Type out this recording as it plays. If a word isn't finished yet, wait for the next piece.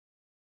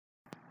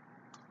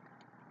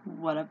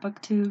What up,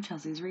 BookTube?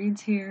 Chelsea's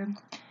Reads here.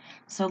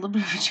 So a little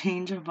bit of a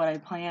change of what I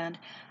planned.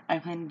 I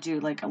plan to do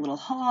like a little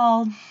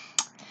haul,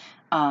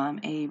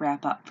 a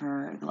wrap up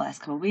for the last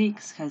couple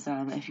weeks, because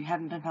if you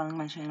haven't been following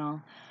my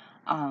channel,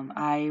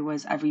 I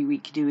was every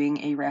week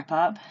doing a wrap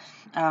up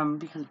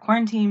because of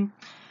quarantine.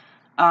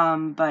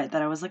 But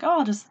then I was like, oh,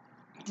 I'll just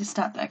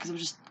stop that because it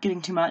was just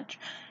getting too much.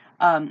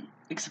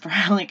 Except for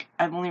like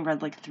I've only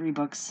read like 3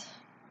 books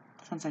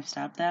since I've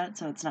stopped that,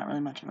 so it's not really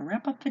much of a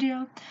wrap up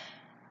video.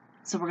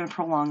 So we're going to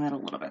prolong that a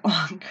little bit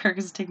longer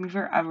because it took me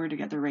forever to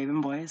get the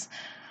Raven Boys.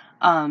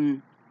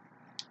 And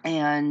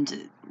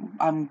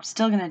I'm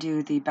still going to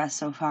do the best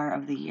so far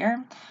of the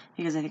year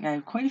because I think I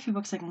have quite a few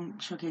books I can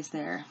showcase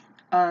there.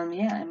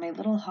 Yeah, and my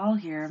little haul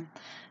here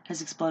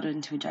has exploded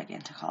into a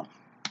gigantic haul.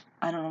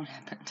 I don't know what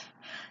happened.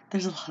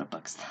 There's a lot of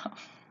books though.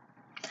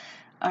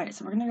 Alright,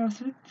 so we're going to go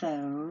through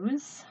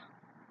those.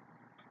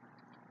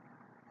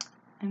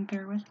 And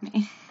bear with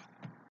me.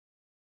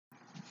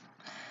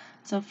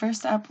 So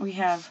first up we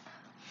have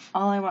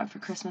All I Want for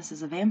Christmas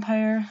is a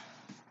Vampire,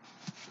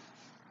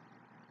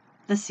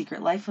 The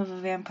Secret Life of a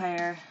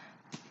Vampire,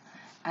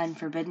 and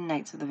Forbidden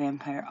Nights with a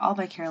Vampire, all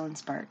by Carolyn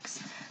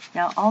Sparks.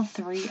 Now, all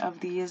 3 of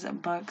these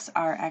books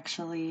are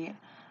actually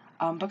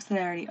books that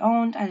I already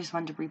owned. I just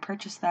wanted to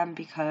repurchase them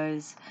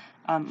because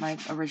my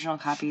original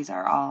copies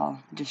are all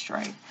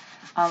destroyed.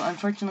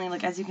 Unfortunately,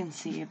 like as you can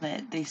see,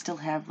 that they still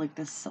have like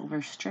this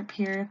silver strip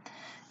here.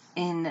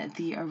 In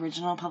the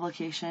original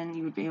publication,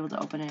 you would be able to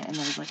open it and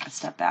there's like a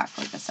step back,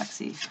 like a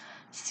sexy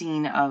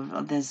scene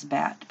of this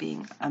bat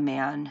being a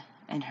man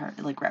and her,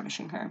 like,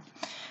 ravishing her.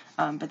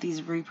 But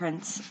these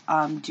reprints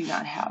do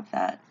not have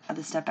that,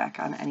 the step back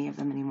on any of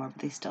them anymore, but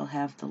they still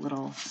have the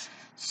little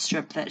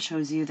strip that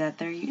shows you that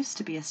there used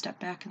to be a step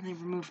back and they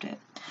removed it,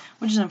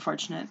 which is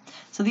unfortunate.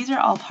 So these are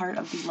all part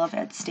of the Love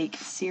at Stake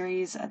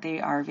series. They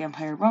are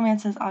vampire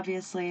romances,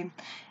 obviously,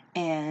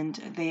 and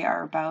they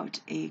are about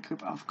a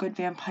group of good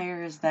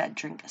vampires that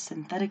drink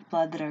synthetic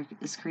blood that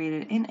is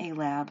created in a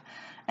lab,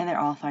 and they're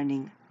all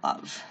finding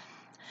love.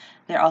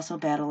 They're also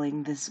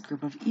battling this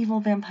group of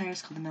evil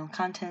vampires called the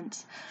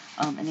Malcontents,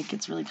 and it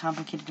gets really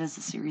complicated as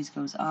the series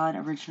goes on.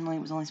 Originally,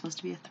 it was only supposed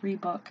to be a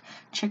 3-book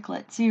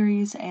chick-lit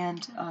series,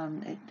 and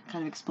it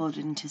kind of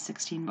exploded into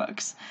 16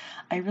 books.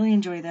 I really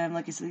enjoy them.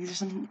 Like I said, these are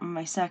some of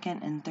my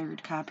 2nd and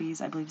 3rd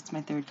copies. I believe it's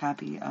my 3rd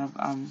copy of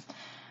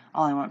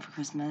All I Want for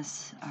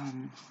Christmas.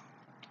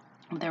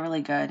 They're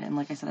really good, and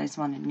like I said, I just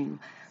wanted new,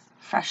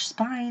 fresh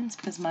spines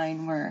because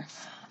mine were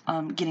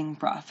getting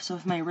rough. So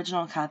with my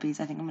original copies,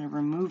 I think I'm going to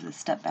remove the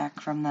step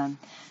back from them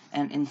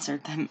and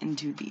insert them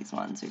into these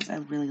ones because I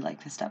really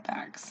like the step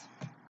backs.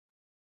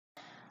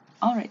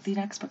 Alright, the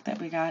next book that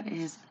we got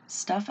is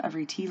Stuff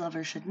Every Tea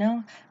Lover Should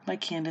Know by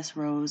Candace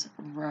Rose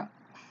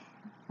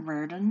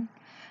Reardon.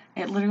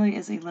 It literally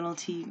is a little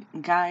tea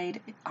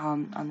guide.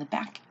 On the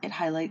back, it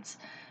highlights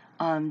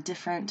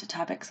different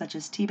topics such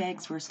as tea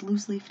bags versus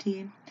loose leaf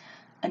tea,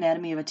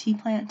 anatomy of a tea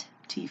plant,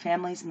 tea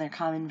families and their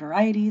common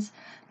varieties,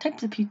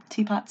 types of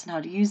teapots and how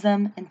to use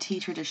them, and tea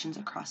traditions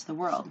across the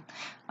world.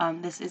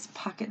 This is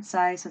pocket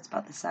size, so it's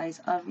about the size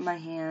of my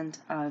hand.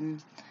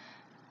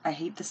 I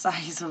hate the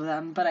size of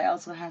them, but I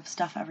also have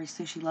Stuff Every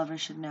Sushi Lover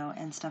Should Know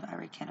and Stuff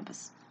Every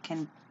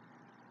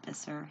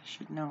Cannabiser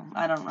Should Know.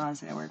 I don't know how to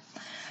say that word.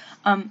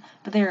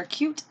 But they are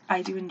cute.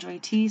 I do enjoy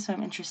tea, so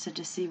I'm interested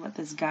to see what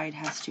this guide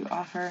has to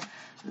offer.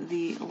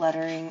 The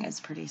lettering is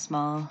pretty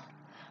small,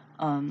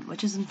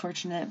 which is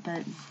unfortunate,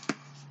 but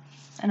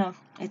I know,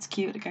 it's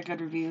cute, it got good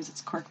reviews,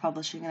 it's Quirk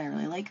Publishing, and I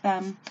really like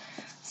them,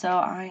 so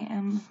I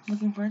am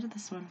looking forward to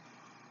this one.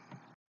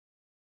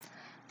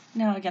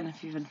 Now, again,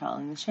 if you've been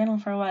following this channel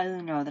for a while,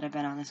 you know that I've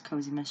been on this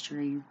cozy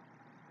mystery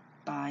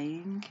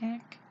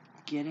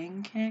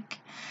getting kick,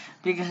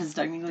 because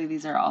technically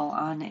these are all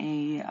on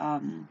a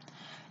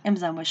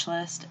Amazon wish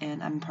list,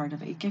 and I'm part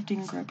of a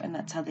gifting group, and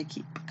that's how they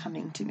keep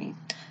coming to me.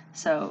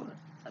 So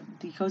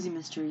the cozy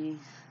mystery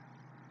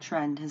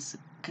trend has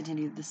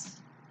continued this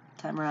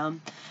time around,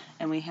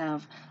 and we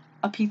have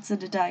A Pizza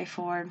to Die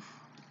For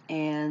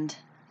and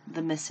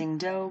The Missing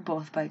Dough,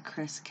 both by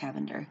Chris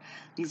Cavender.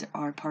 These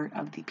are part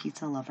of the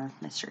Pizza Lover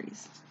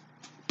Mysteries.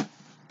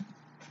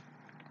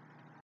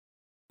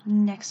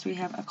 Next we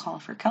have A Call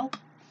for Kelp,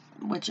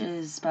 which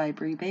is by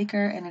Bree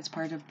Baker, and it's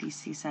part of the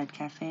Seaside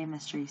Cafe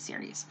Mystery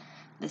Series.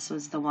 This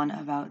was the one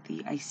about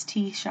the iced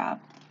tea shop.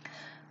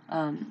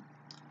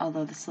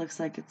 Although this looks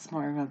like it's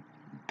more of a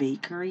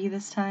bakery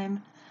this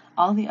time.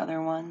 All the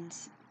other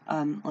ones,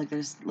 like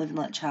there's Live and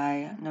Let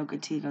Chai, No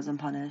Good Tea Goes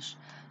Unpunished,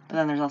 but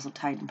then there's also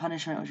Tide and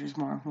Punishment, which is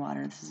more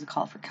water. This is A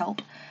Call for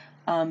Kelp,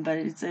 but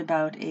it's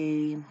about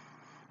a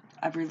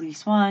Everly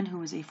Swan, who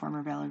was a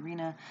former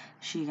ballerina.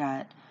 She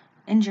got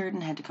injured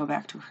and had to go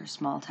back to her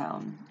small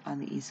town on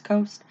the East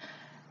Coast,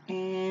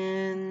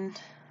 and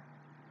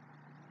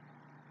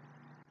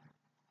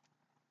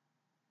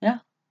yeah,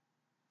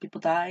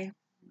 people die.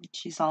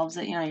 She solves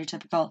it, your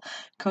typical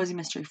cozy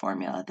mystery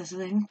formula. This is,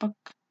 I think, book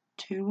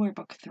 2 or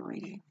book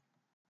 3.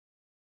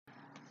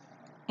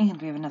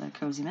 And we have another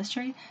cozy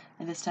mystery,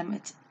 and this time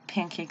it's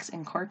Pancakes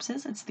and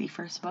Corpses. It's the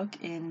first book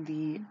in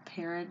the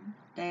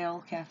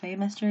Paradale Cafe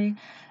mystery,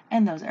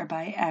 and those are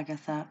by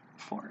Agatha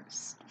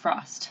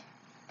Frost.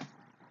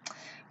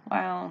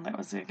 Wow, that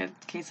was a good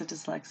case of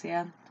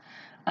dyslexia.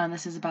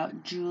 This is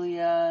about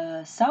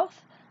Julia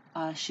South.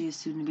 She is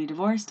soon to be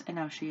divorced, and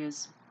now she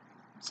is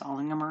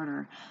solving a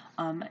murder.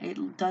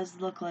 It does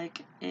look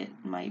like it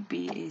might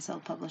be a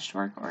self-published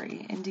work or a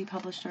indie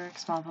published work,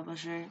 small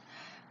publisher.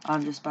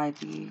 Just by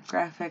the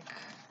graphic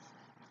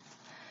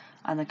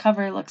on the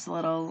cover, it looks a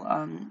little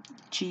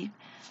cheap.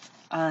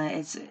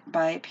 It's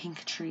by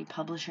Pink Tree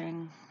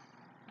Publishing.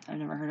 I've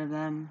never heard of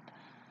them.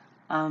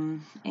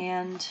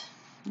 And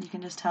you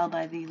can just tell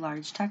by the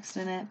large text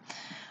in it.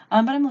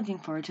 But I'm looking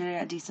forward to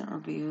it. Decent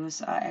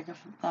reviews.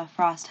 Agatha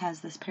Frost has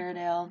this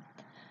Paradale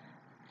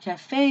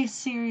Cafe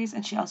series,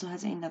 and she also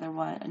has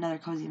another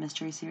cozy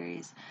mystery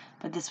series.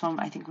 But this one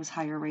I think was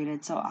higher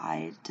rated, so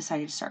I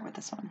decided to start with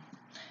this one.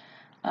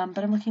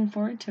 But I'm looking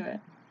forward to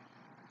it.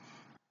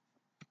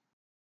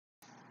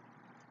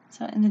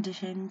 So in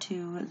addition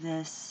to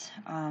this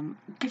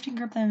gifting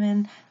group that I'm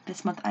in,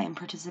 this month I am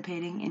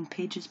participating in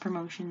Pages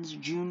Promotions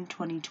June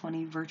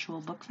 2020 Virtual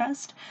Book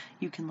Fest.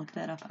 You can look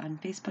that up on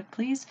Facebook,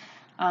 please.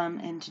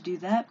 And to do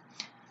that,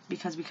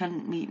 because we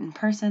couldn't meet in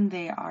person,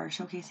 they are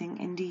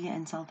showcasing indie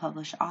and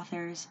self-published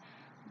authors,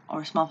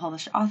 or small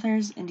published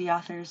authors, indie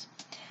authors.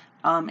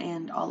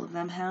 And all of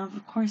them have,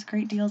 of course,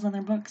 great deals on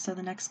their books, so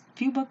the next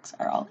few books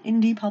are all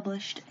indie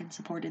published and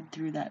supported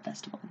through that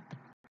festival.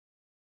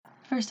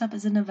 First up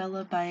is a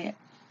novella by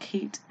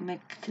Kate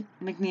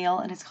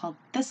McNeil, and it's called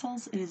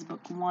Thistles. It is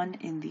book 1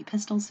 in the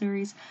Pistol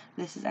series.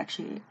 This is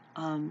actually,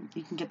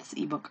 you can get this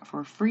ebook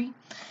for free.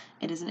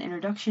 It is an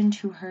introduction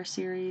to her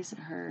series,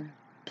 her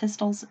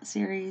Pistols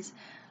series.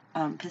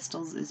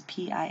 Pistols is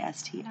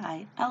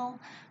Pistil,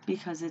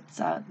 because it's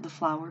the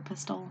flower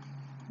pistil,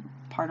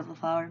 part of the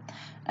flower.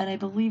 And I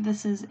believe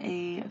this is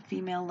a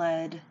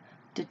female-led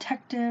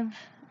detective.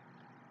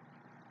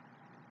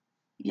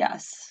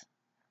 Yes.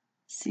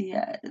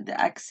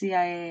 The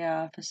ex-CIA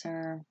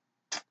officer.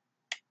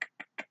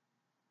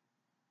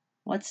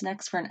 What's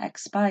next for an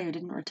ex-spy who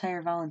didn't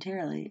retire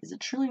voluntarily? Is it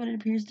truly what it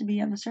appears to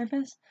be on the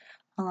surface?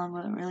 How long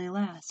will it really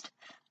last?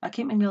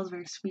 Kate McNeil is a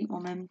very sweet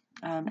woman,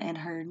 and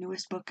her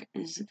newest book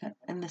is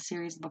in the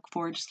series. Book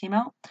 4 just came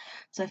out,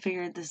 so I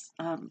figured this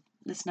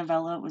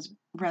novella was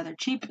rather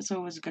cheap, so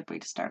it was a good way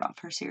to start off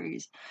her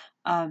series.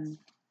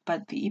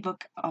 But the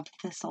ebook of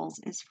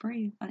Thistles is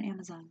free on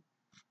Amazon.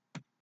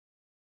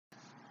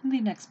 The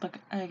next book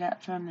I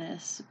got from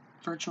this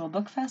virtual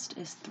book fest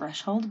is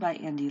Threshold by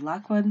Andy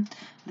Lockwood.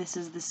 This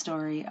is the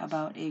story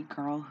about a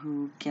girl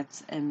who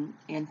gets an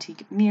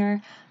antique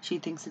mirror. She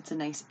thinks it's a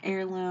nice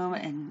heirloom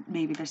and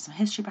maybe there's some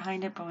history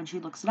behind it, but when she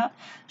looks it up,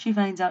 she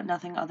finds out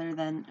nothing other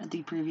than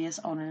the previous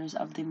owners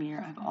of the mirror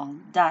have all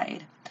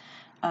died.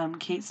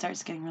 Kate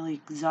starts getting really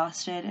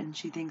exhausted, and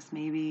she thinks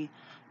maybe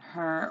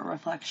her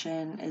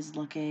reflection is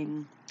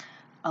looking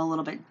a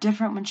little bit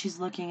different when she's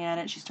looking at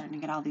it. She's starting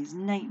to get all these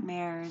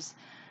nightmares.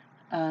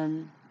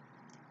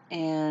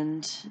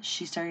 And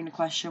she's starting to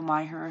question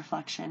why her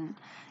reflection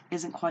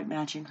isn't quite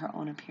matching her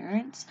own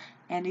appearance.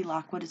 Andy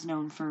Lockwood is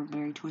known for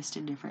very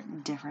twisted,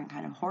 different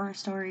kind of horror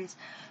stories.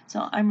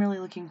 So I'm really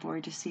looking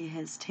forward to see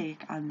his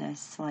take on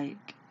this,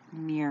 like,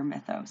 mirror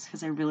mythos,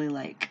 because I really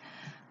like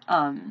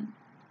the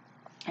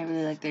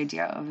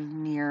idea of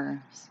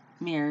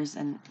mirrors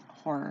and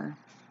horror.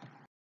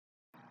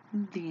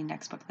 The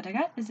next book that I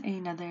got is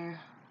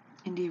another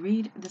indie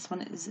read. This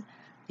one is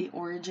The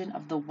Origin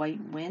of the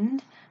White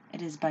Wind.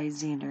 It is by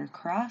Xander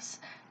Cross.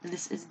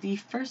 This is the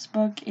first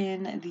book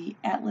in the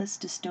Atlas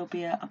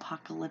Dystopia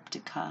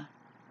Apocalyptica.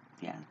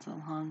 Yeah, it's a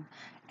long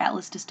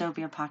Atlas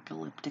Dystopia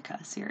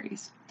Apocalyptica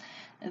series.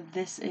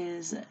 This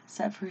is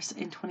set first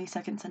in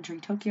 22nd century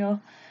Tokyo.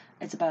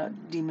 It's about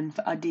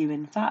a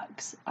demon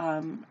fox,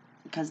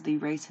 because the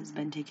race has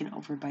been taken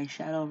over by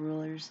shadow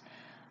rulers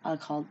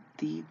called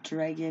the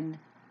Dragon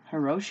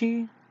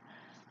Hiroshi.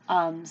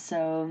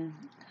 So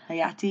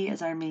Hayate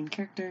is our main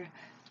character.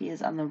 He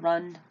is on the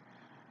run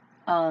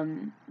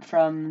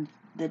from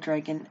the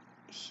dragon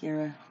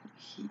Hiroshi.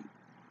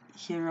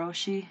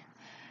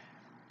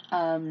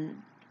 And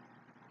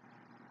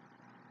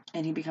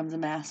he becomes a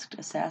masked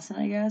assassin,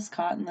 I guess,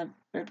 caught in the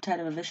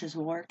riptide of a vicious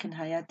war. Can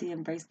Hayate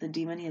embrace the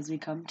demon he has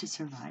become to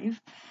survive?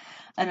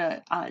 I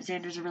know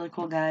Xander's a really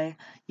cool guy.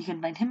 You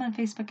can find him on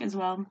Facebook as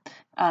well.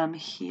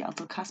 He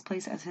also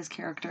cosplays as his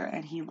character,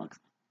 and he looks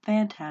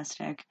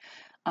fantastic.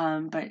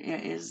 But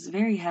it is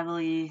very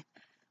heavily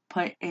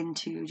put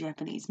into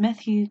Japanese myth,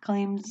 he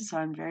claims, so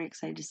I'm very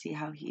excited to see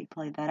how he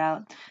played that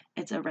out.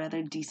 It's a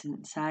rather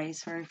decent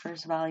size for a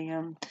first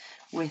volume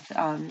with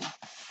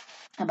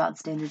about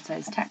standard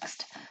size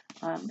text,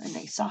 a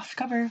nice soft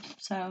cover,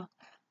 so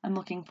I'm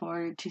looking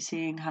forward to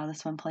seeing how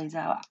this one plays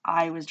out.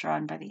 I was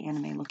drawn by the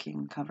anime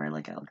looking cover,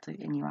 like it looked like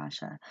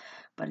Inuyasha,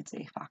 but it's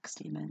a fox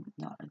demon,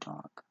 not a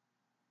dog.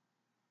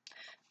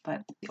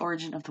 But The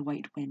Origin of the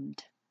White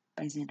Wind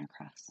by Xander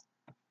Cross.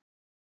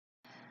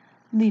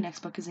 The next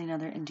book is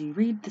another indie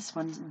read. This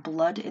one's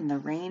Blood in the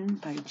Rain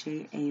by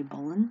J.A.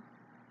 Bullen.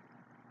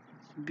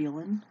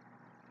 Bullen.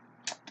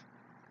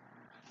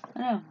 I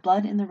don't know,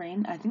 Blood in the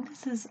Rain. I think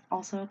this is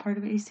also a part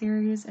of a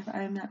series, if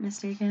I am not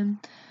mistaken.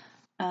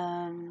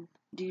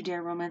 Do you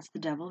dare romance the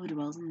devil who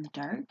dwells in the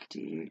dark? Do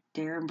you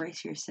dare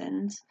embrace your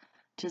sins,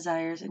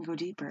 desires, and go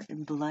deeper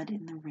in Blood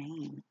in the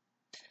Rain?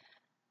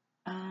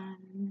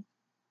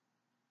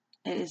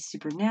 It is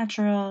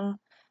supernatural.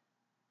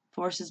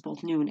 Forces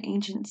both new and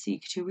ancient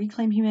seek to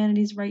reclaim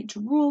humanity's right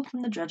to rule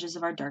from the drudges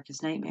of our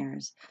darkest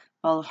nightmares.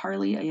 While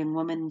Harley, a young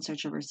woman in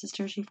search of her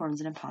sister, she forms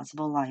an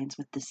impossible alliance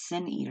with the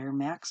Sin Eater,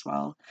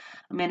 Maxwell,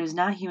 a man who's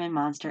not human,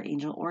 monster,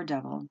 angel, or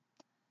devil.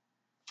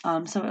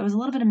 So it was a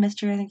little bit of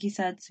mystery, I think he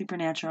said,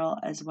 supernatural,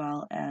 as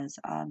well as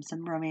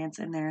some romance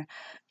in there.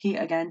 He,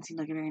 again, seemed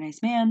like a very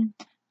nice man.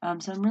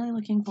 So I'm really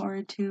looking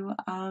forward to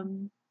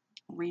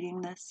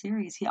reading this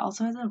series. He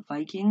also has a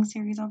Viking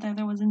series out there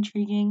that was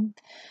intriguing,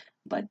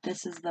 but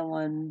this is the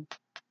one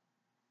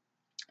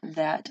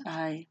that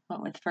I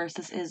went with first.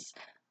 This is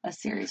a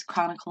series,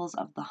 Chronicles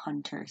of the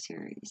Hunter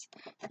series.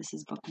 This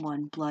is book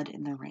 1, Blood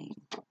in the Rain.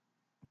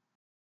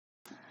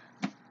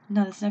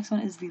 Now, this next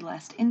one is the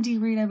last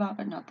indie read I bought,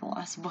 but not the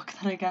last book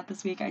that I got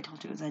this week. I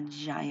told you it was a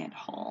giant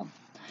haul.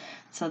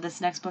 So this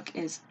next book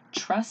is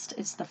Trust.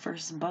 It's the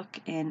first book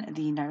in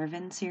the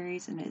Narvin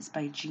series, and it is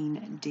by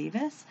Gene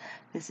Davis.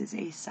 This is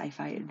a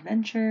sci-fi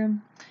adventure.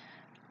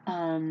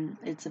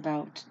 It's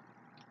about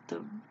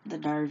the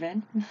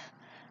Narvin.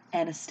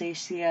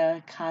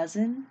 Anastasia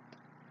Kazin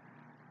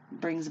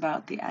brings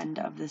about the end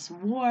of this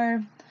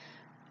war.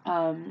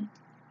 And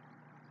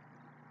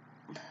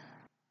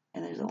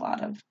there's a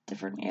lot of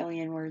different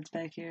alien words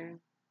back here.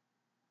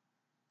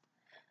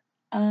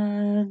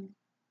 And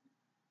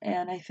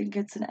I think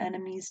it's an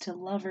enemies to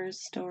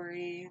lovers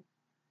story.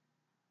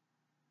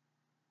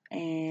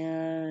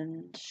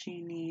 And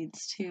she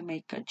needs to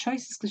make good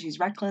choices because she's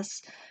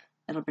reckless.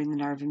 It'll bring the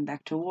Narvin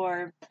back to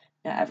war.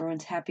 Now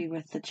everyone's happy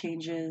with the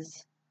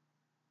changes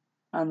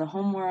on the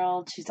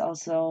homeworld. She's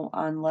also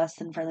on less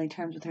than friendly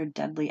terms with her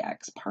deadly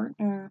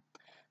ex-partner.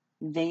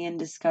 Vayan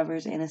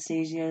discovers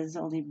Anastasia's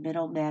only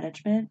middle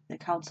management, the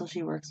council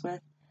she works with,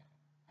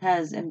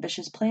 has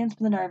ambitious plans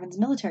for the Narvin's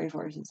military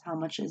forces. How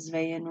much is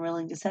Vayan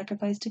willing to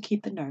sacrifice to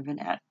keep the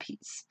Narvin at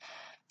peace?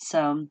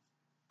 So,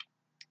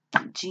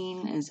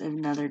 Jean is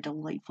another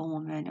delightful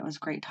woman. It was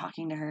great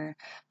talking to her.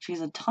 She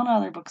has a ton of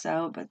other books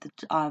out,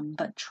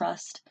 but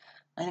Trust,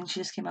 I think she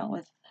just came out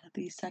with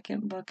the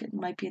second book. It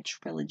might be a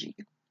trilogy.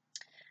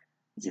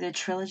 It's either a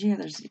trilogy or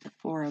there's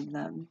 4 of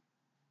them.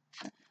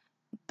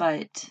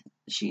 But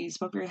she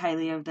spoke very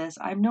highly of this.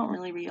 I don't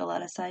really read a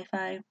lot of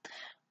sci-fi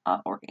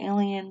or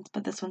aliens,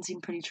 but this one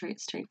seemed pretty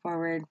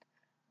straightforward.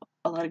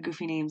 A lot of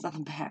goofy names on the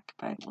back,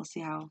 but we'll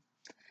see how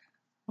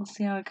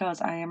it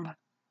goes. I am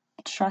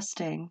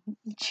trusting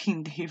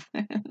Gene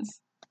Davis.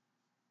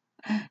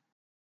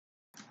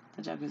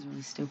 The joke is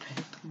really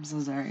stupid. I'm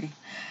so sorry.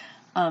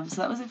 So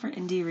that was it for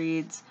indie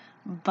reads,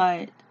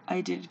 but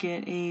I did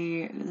get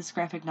this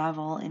graphic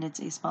novel, and it's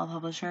a small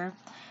publisher,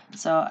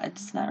 so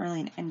it's not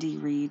really an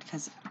indie read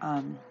because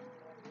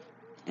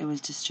it was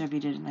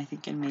distributed in, I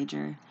think, in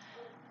major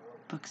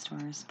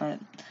bookstores, but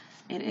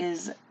it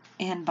is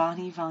Anne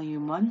Bonny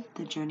Volume 1,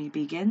 The Journey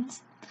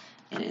Begins.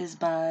 It is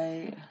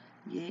by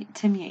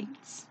Tim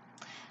Yates.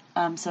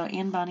 So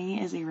Anne Bonny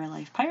is a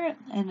real-life pirate,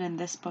 and in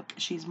this book,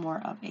 she's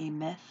more of a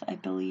myth, I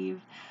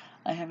believe.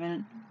 I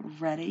haven't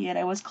read it yet.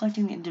 I was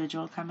collecting the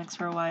individual comics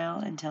for a while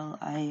until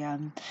I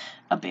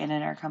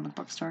abandoned our comic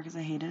book store because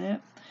I hated it.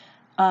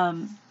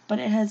 But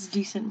it has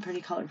decent,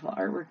 pretty colorful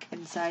artwork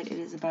inside. It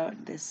is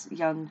about this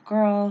young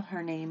girl.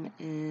 Her name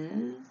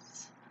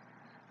is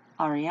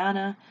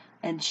Ariana,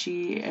 and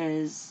she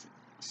is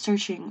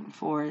searching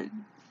for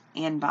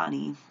Anne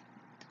Bonny,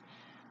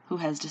 who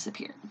has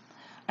disappeared.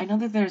 I know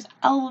that there's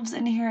elves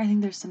in here. I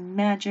think there's some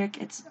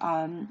magic. It's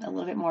a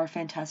little bit more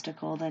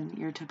fantastical than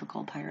your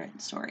typical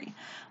pirate story.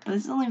 But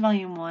this is only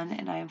volume 1,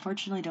 and I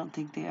unfortunately don't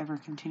think they ever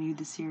continued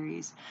the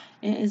series.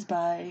 It is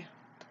by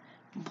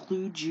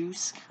Blue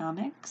Juice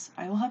Comics.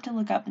 I will have to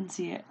look up and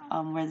see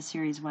where the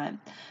series went,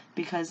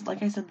 because,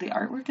 like I said, the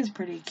artwork is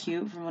pretty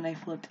cute from when I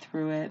flipped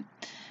through it.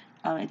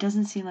 It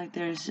doesn't seem like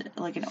there's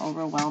like an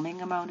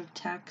overwhelming amount of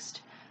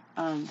text.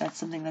 That's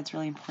something that's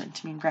really important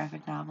to me in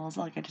graphic novels.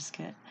 Like, I just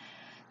get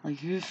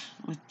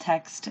with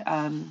text.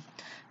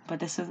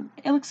 But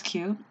it looks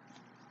cute.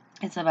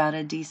 It's about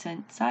a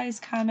decent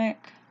sized comic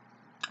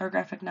or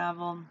graphic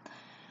novel.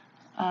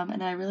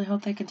 And I really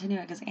hope they continue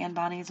it because Anne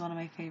Bonny is one of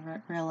my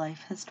favorite real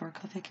life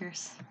historical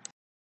figures.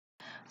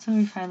 So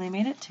we finally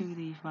made it to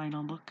the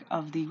final book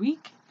of the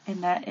week,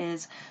 and that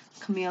is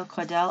Camille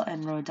Claudel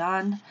and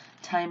Rodin,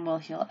 Time Will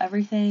Heal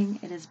Everything.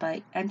 It is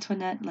by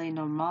Antoinette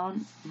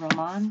Lenormand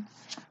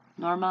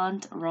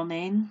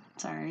Romain,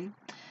 sorry.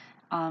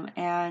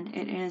 And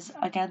it is,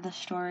 again, the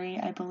story,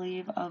 I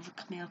believe, of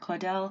Camille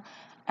Claudel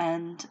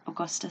and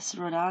Auguste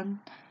Rodin,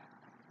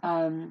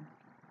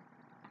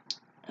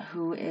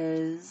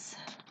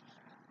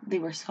 they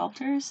were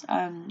sculptors.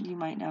 You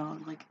might know,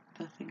 like,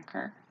 the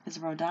thinker is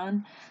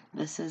Rodin.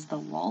 This is the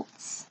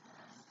waltz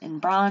in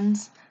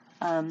bronze.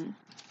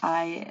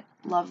 I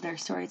love their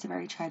story. It's a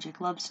very tragic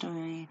love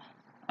story,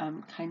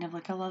 kind of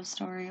like a love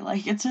story.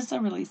 Like, it's just a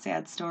really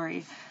sad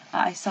story.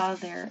 I saw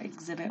their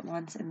exhibit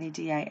once in the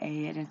DIA,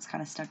 and it's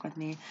kind of stuck with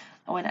me.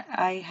 When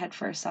I had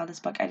first saw this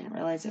book, I didn't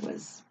realize it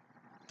was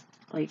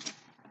like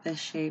this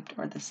shaped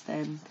or this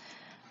thin,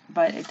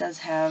 but it does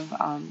have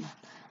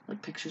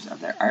like pictures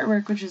of their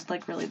artwork, which is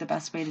like really the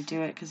best way to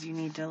do it, because you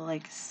need to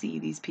like see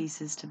these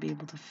pieces to be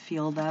able to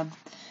feel them.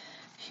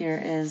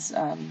 Here is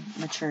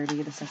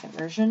Maturity, the second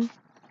version.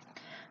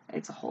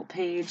 It's a whole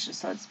page,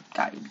 so it's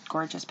got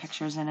gorgeous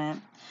pictures in it.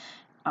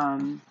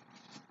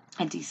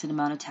 A decent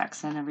amount of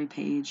text on every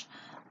page,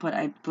 but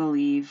I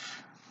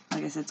believe,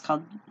 like I said, it's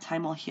called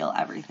Time Will Heal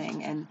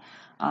Everything, and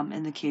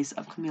in the case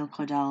of Camille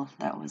Claudel,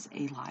 that was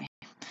a lie.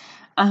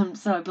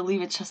 So I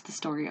believe it's just the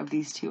story of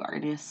these two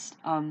artists,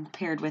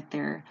 paired with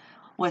her.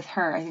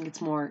 I think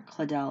it's more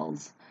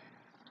Claudel's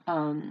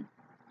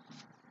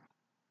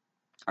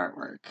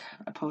artwork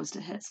opposed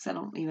to his. I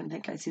don't even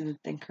think I see the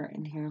thinker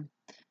in here.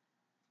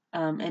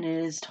 And it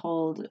is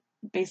told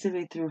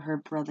basically through her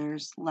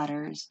brother's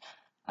letters,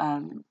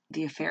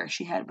 the affair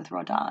she had with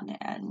Rodin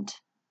and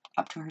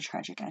up to her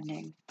tragic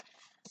ending.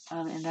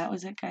 And that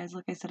was it, guys.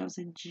 Like I said, it was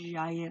a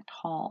giant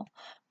haul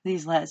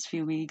these last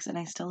few weeks, and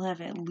I still have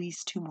at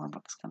least 2 more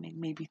books coming,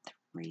 maybe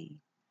 3.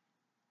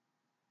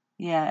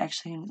 Yeah,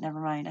 actually,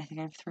 never mind. I think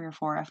I have 3 or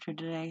 4 after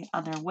today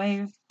on their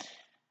way.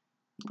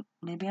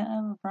 Maybe I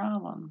have a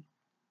problem.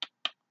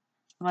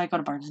 I might go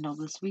to Barnes &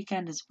 Noble this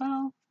weekend as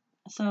well.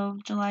 So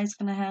July's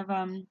gonna have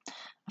a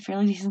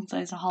fairly decent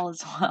sized haul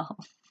as well.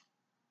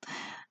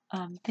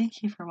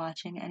 Thank you for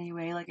watching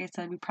anyway. Like I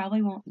said, we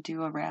probably won't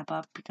do a wrap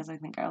up because I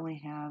think I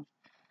only have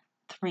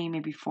 3,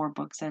 maybe 4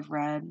 books I've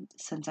read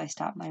since I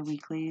stopped my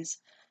weeklies.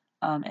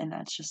 And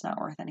that's just not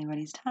worth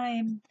anybody's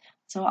time.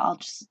 So I'll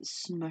just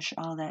smush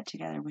all that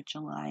together with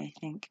July, I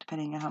think,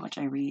 depending on how much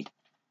I read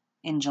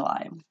in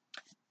July.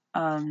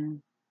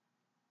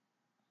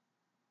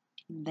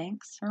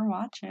 Thanks for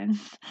watching.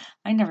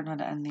 I never know how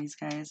to end these,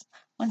 guys.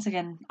 Once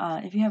again,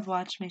 if you have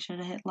watched, make sure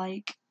to hit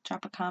like,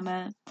 drop a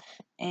comment,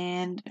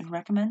 and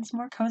recommend some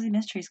more cozy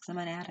mysteries because I'm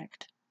an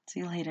addict. See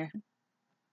you later.